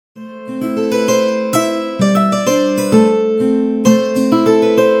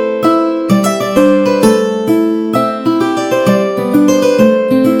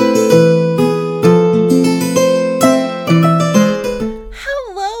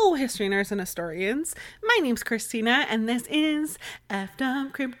history nerds and historians. My name's Christina, and this is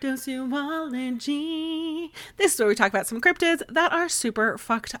F-Dumb Cryptozoology. This is where we talk about some cryptids that are super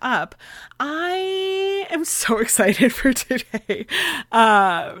fucked up. I am so excited for today.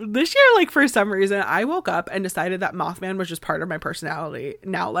 This year, for some reason, I woke up and decided that Mothman was just part of my personality.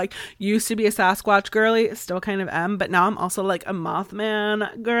 Now, used to be a Sasquatch girly, still kind of am, but now I'm also a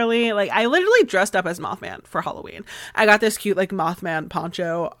Mothman girly. I literally dressed up as Mothman for Halloween. I got this cute Mothman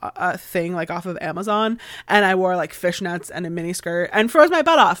poncho thing off of Amazon, and I wore fishnets and a mini skirt and froze my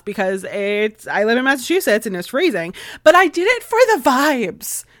butt off because I live in Massachusetts and it's freezing, but I did it for the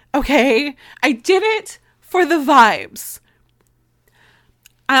vibes. Okay, I did it for the vibes.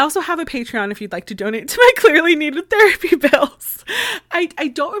 I also have a Patreon if you'd like to donate to my clearly needed therapy bills. I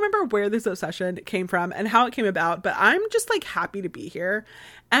don't remember where this obsession came from and how it came about, but I'm just happy to be here,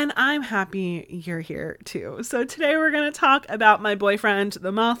 and I'm happy you're here too. So today we're going to talk about my boyfriend,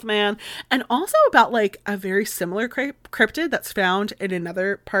 the Mothman, and also about a very similar cryptid that's found in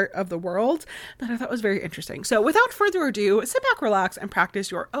another part of the world that I thought was very interesting. So without further ado, sit back, relax, and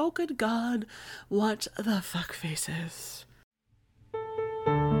practice your oh good god, what the fuck faces.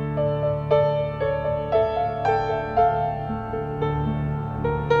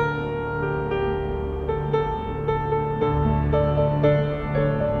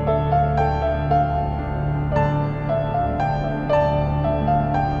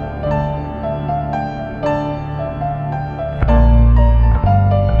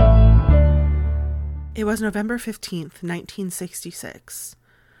 It was November 15th, 1966.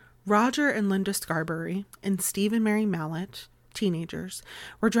 Roger and Linda Scarberry and Steve and Mary Mallett, teenagers,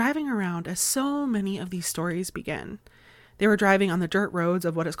 were driving around as so many of these stories begin. They were driving on the dirt roads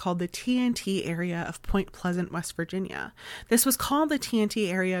of what is called the TNT area of Point Pleasant, West Virginia. This was called the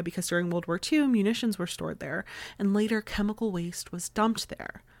TNT area because during World War II, munitions were stored there, and later chemical waste was dumped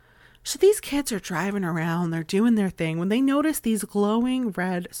there. So these kids are driving around, they're doing their thing, when they notice these glowing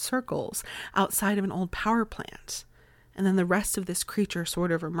red circles outside of an old power plant. And then the rest of this creature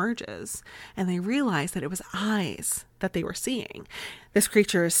sort of emerges, and they realize that it was eyes that they were seeing. This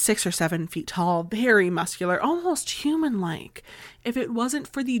creature is 6 or 7 feet tall, very muscular, almost human-like, if it wasn't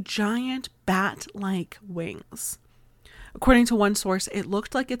for the giant bat-like wings. According to one source, it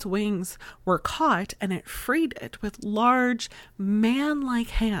looked like its wings were caught and it freed it with large, man-like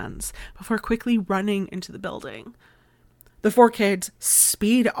hands before quickly running into the building. The 4 kids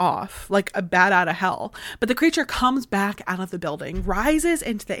speed off like a bat out of hell, but the creature comes back out of the building, rises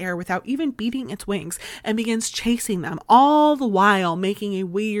into the air without even beating its wings, and begins chasing them, all the while making a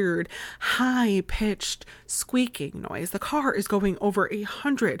weird, high-pitched squeaking noise. The car is going over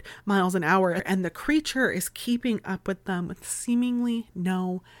 100 miles an hour, and the creature is keeping up with them with seemingly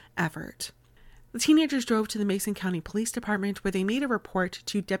no effort. The teenagers drove to the Mason County Police Department, where they made a report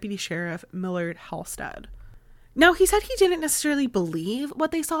to Deputy Sheriff Millard Halstead. Now, he said he didn't necessarily believe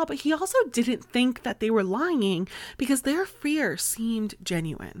what they saw, but he also didn't think that they were lying because their fear seemed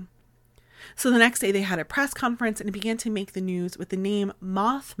genuine. So the next day they had a press conference and began to make the news with the name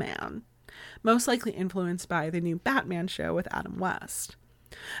Mothman, most likely influenced by the new Batman show with Adam West.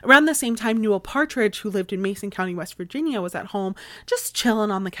 Around the same time, Newell Partridge, who lived in Mason County, West Virginia, was at home just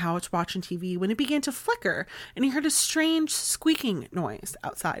chilling on the couch watching TV when it began to flicker, and he heard a strange squeaking noise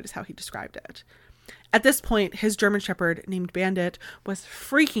outside, is how he described it. At this point, his German Shepherd named Bandit was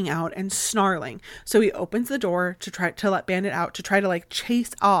freaking out and snarling. So he opens the door to try to let Bandit out to try to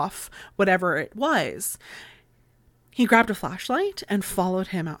chase off whatever it was. He grabbed a flashlight and followed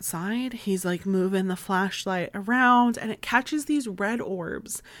him outside. He's moving the flashlight around, and it catches these red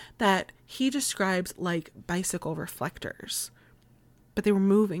orbs that he describes like bicycle reflectors. But they were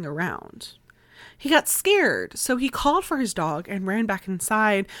moving around. He got scared, so he called for his dog and ran back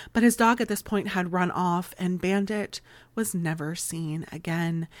inside, but his dog at this point had run off, and Bandit was never seen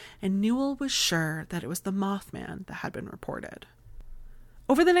again, and Newell was sure that it was the Mothman that had been reported.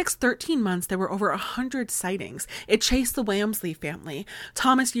 Over the next 13 months, there were over 100 sightings. It chased the Wamsley family.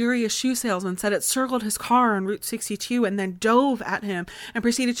 Thomas Urey, a shoe salesman, said it circled his car on Route 62 and then dove at him and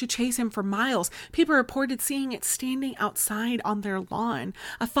proceeded to chase him for miles. People reported seeing it standing outside on their lawn.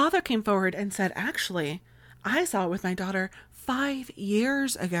 A father came forward and said, "Actually, I saw it with my daughter 5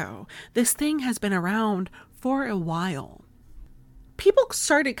 years ago. This thing has been around for a while." People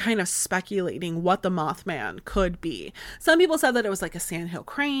started kind of speculating what the Mothman could be. Some people said that it was a sandhill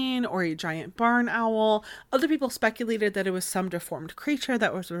crane or a giant barn owl. Other people speculated that it was some deformed creature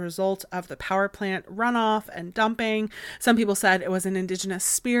that was a result of the power plant runoff and dumping. Some people said it was an indigenous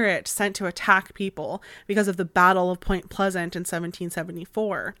spirit sent to attack people because of the Battle of Point Pleasant in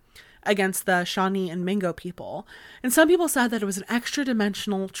 1774. against the Shawnee and Mingo people. And some people said that it was an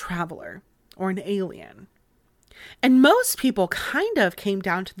extra-dimensional traveler or an alien. And most people kind of came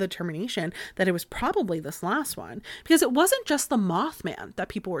down to the determination that it was probably this last one, because it wasn't just the Mothman that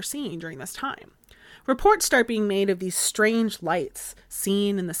people were seeing during this time. Reports start being made of these strange lights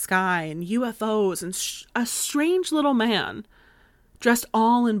seen in the sky and UFOs and a strange little man dressed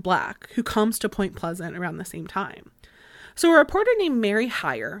all in black who comes to Point Pleasant around the same time. So a reporter named Mary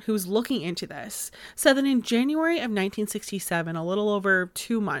Heyer, who was looking into this, said that in January of 1967, a little over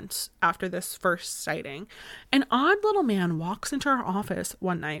 2 months after this first sighting, an odd little man walks into her office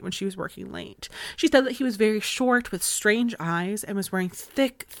one night when she was working late. She said that he was very short with strange eyes and was wearing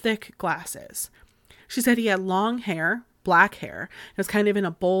thick, thick glasses. She said he had long hair, black hair. It was kind of in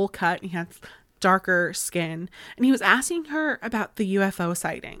a bowl cut, and he had darker skin, and he was asking her about the UFO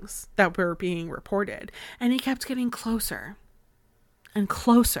sightings that were being reported, and he kept getting closer and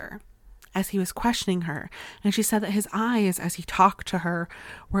closer as he was questioning her, and she said that his eyes as he talked to her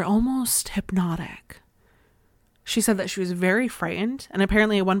were almost hypnotic. She said that she was very frightened, and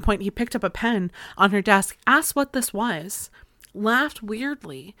apparently at one point he picked up a pen on her desk, asked what this was, laughed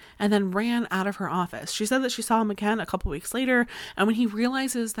weirdly, and then ran out of her office. She said that she saw him again a couple weeks later, and when he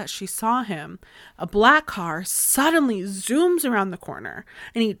realizes that she saw him, a black car suddenly zooms around the corner,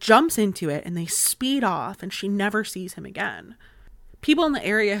 and he jumps into it, and they speed off, and she never sees him again. People in the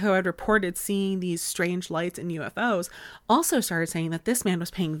area who had reported seeing these strange lights and UFOs also started saying that this man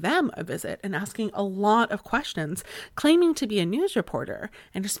was paying them a visit and asking a lot of questions, claiming to be a news reporter,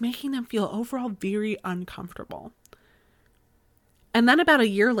 and just making them feel overall very uncomfortable. And then about a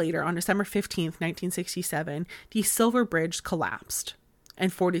year later, on December 15th, 1967, the Silver Bridge collapsed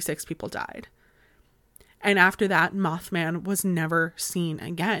and 46 people died. And after that, Mothman was never seen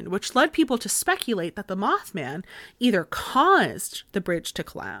again, which led people to speculate that the Mothman either caused the bridge to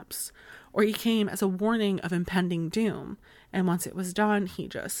collapse or he came as a warning of impending doom. And once it was done, he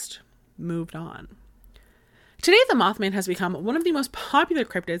just moved on. Today, the Mothman has become one of the most popular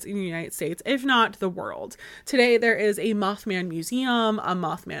cryptids in the United States, if not the world. Today, there is a Mothman museum, a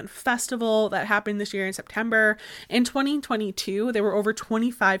Mothman festival that happened this year in September. In 2022, there were over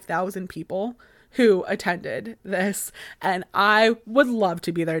 25,000 people who attended this, and I would love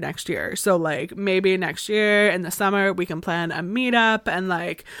to be there next year. So like maybe next year in the summer we can plan a meetup, and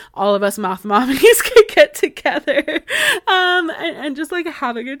like all of us moth mommies could get together and just like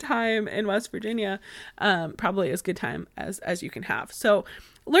have a good time in West Virginia. Probably as good time as you can have. So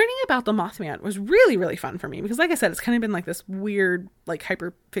learning about the Mothman was really, really fun for me because, like I said, it's kind of been like this weird, like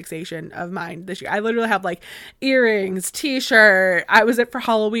hyper fixation of mine this year. I literally have like earrings, t-shirt. I was it for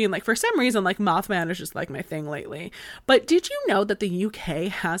Halloween. Like for some reason, like Mothman is just like my thing lately. But did you know that the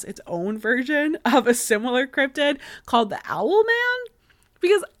UK has its own version of a similar cryptid called the Owlman?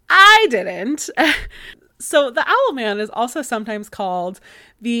 Because I didn't. So the Owlman is also sometimes called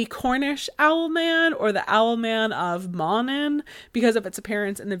the Cornish Owlman or the Owlman of Monnin because of its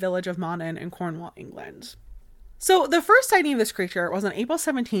appearance in the village of Monnin in Cornwall, England. So the first sighting of this creature was on April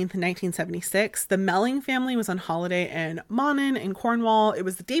 17th, 1976. The Melling family was on holiday in Monnin in Cornwall. It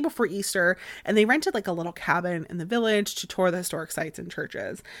was the day before Easter, and they rented like a little cabin in the village to tour the historic sites and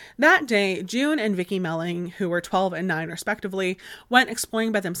churches. That day, June and Vicky Melling, who were 12 and 9 respectively, went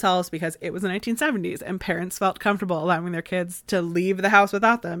exploring by themselves because it was the 1970s and parents felt comfortable allowing their kids to leave the house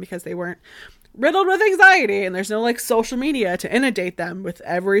without them because they weren't riddled with anxiety, and there's no like social media to inundate them with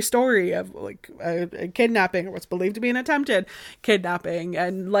every story of like a kidnapping or what's believed to be an attempted kidnapping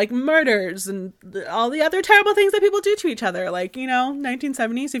and like murders and all the other terrible things that people do to each other. Like, you know,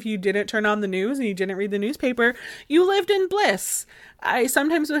 1970s, if you didn't turn on the news and you didn't read the newspaper, you lived in bliss. I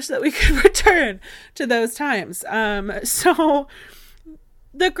sometimes wish that we could return to those times. So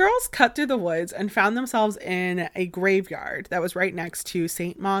the girls cut through the woods and found themselves in a graveyard that was right next to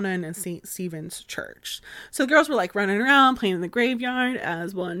St. Monnin and St. Stephen's Church. So the girls were like running around playing in the graveyard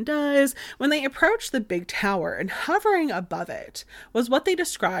as one does when they approached the big tower, and hovering above it was what they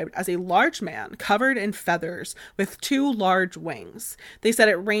described as a large man covered in feathers with 2 large wings. They said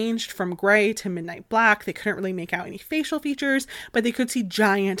it ranged from gray to midnight black. They couldn't really make out any facial features, but they could see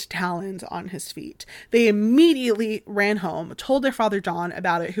giant talons on his feet. They immediately ran home, told their father John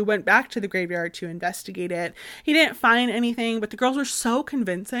about it, who went back to the graveyard to investigate it. He didn't find anything, but the girls were so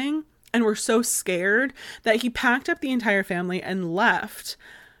convincing and were so scared that he packed up the entire family and left,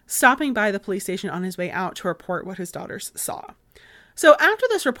 stopping by the police station on his way out to report what his daughters saw. So after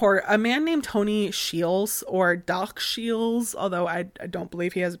this report, a man named Tony Shields, or Doc Shields, although I don't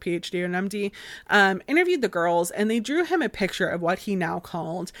believe he has a PhD or an MD, interviewed the girls, and they drew him a picture of what he now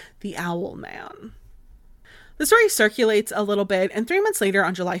called the Owl Man. The story circulates a little bit, and 3 months later,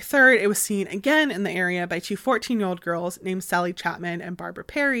 on July 3rd, it was seen again in the area by two 14-year-old girls named Sally Chapman and Barbara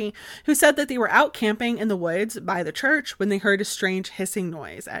Perry, who said that they were out camping in the woods by the church when they heard a strange hissing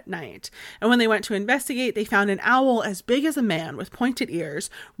noise at night. And when they went to investigate, they found an owl as big as a man with pointed ears,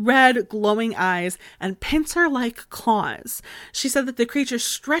 red, glowing eyes, and pincer-like claws. She said that the creature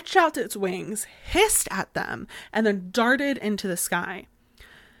stretched out its wings, hissed at them, and then darted into the sky.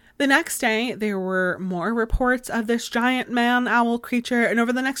 The next day, there were more reports of this giant man owl creature, and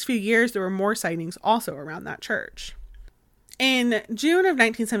over the next few years, there were more sightings also around that church. In June of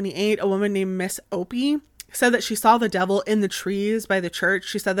 1978, a woman named Miss Opie said that she saw the devil in the trees by the church.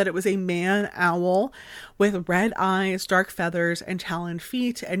 She said that it was a man owl with red eyes, dark feathers, and taloned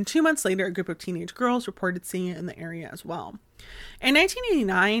feet, and 2 months later, a group of teenage girls reported seeing it in the area as well. In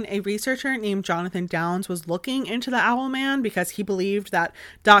 1989, a researcher named Jonathan Downs was looking into the Owlman because he believed that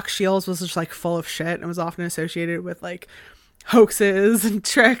Doc Shields was just like full of shit and was often associated with like hoaxes and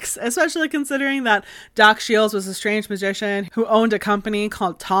tricks, especially considering that Doc Shields was a strange magician who owned a company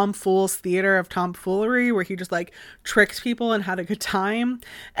called Tom Fool's Theater of Tomfoolery, where he just like tricked people and had a good time.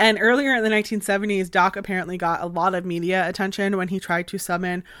 And earlier in the 1970s, Doc apparently got a lot of media attention when he tried to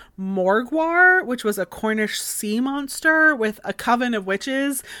summon Morgwar, which was a Cornish sea monster with a coven of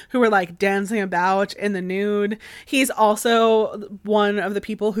witches who were like dancing about in the nude. He's also one of the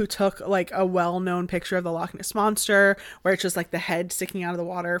people who took like a well-known picture of the Loch Ness Monster, where it's just like the head sticking out of the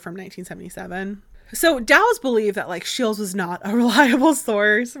water from 1977. So Dow's believed that like Shields was not a reliable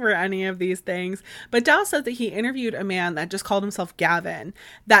source for any of these things, but Dow said that he interviewed a man that just called himself Gavin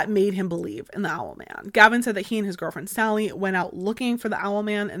that made him believe in the Owlman. Gavin said that he and his girlfriend Sally went out looking for the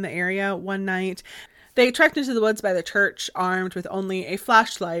Owlman in the area one night. They trekked into the woods by the church armed with only a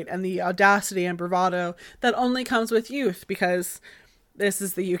flashlight and the audacity and bravado that only comes with youth, because this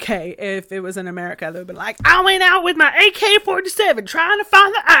is the UK. If it was in America, they would have been like, I went out with my AK-47 trying to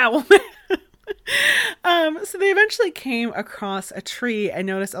find the Owlman. So they eventually came across a tree and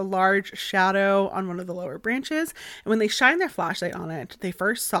noticed a large shadow on one of the lower branches. And when they shined their flashlight on it, they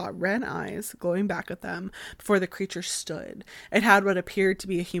first saw red eyes glowing back at them before the creature stood. It had what appeared to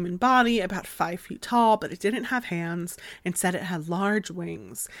be a human body, about 5 feet tall, but it didn't have hands. Instead, it had large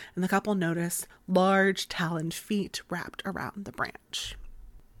wings. And the couple noticed large taloned feet wrapped around the branch.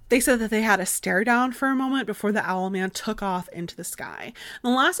 They said that they had a stare down for a moment before the Owlman took off into the sky. The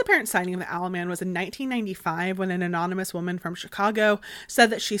last apparent sighting of the Owlman was in 1995 when an anonymous woman from Chicago said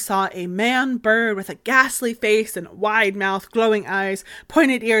that she saw a man bird with a ghastly face and wide mouth, glowing eyes,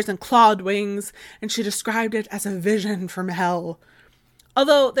 pointed ears, and clawed wings, and she described it as a vision from hell.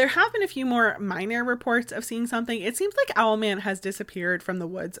 Although there have been a few more minor reports of seeing something, it seems like Owlman has disappeared from the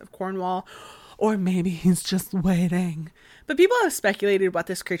woods of Cornwall, or maybe he's just waiting. But people have speculated what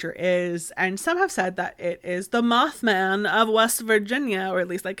this creature is, and some have said that it is the Mothman of West Virginia, or at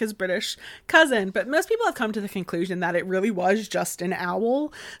least like his British cousin. But most people have come to the conclusion that it really was just an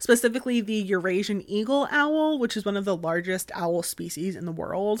owl, specifically the Eurasian eagle owl, which is one of the largest owl species in the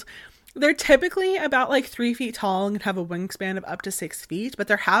world. They're typically about like 3 feet tall and have a wingspan of up to 6 feet, but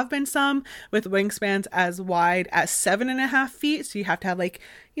there have been some with wingspans as wide as 7.5 feet. So you have to have like,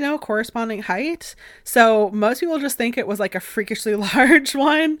 you know, corresponding height. So most people just think it was like a freakishly large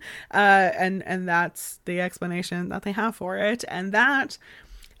one. And that's the explanation that they have for it. And that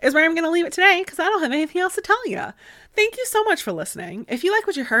is where I'm going to leave it today, because I don't have anything else to tell you. Thank you so much for listening. If you like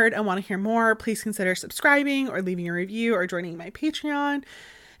what you heard and want to hear more, please consider subscribing or leaving a review or joining my Patreon.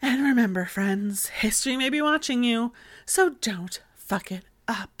 And remember, friends, history may be watching you, so don't fuck it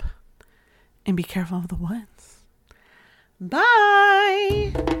up. And be careful of the woods.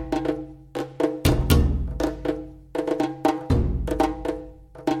 Bye!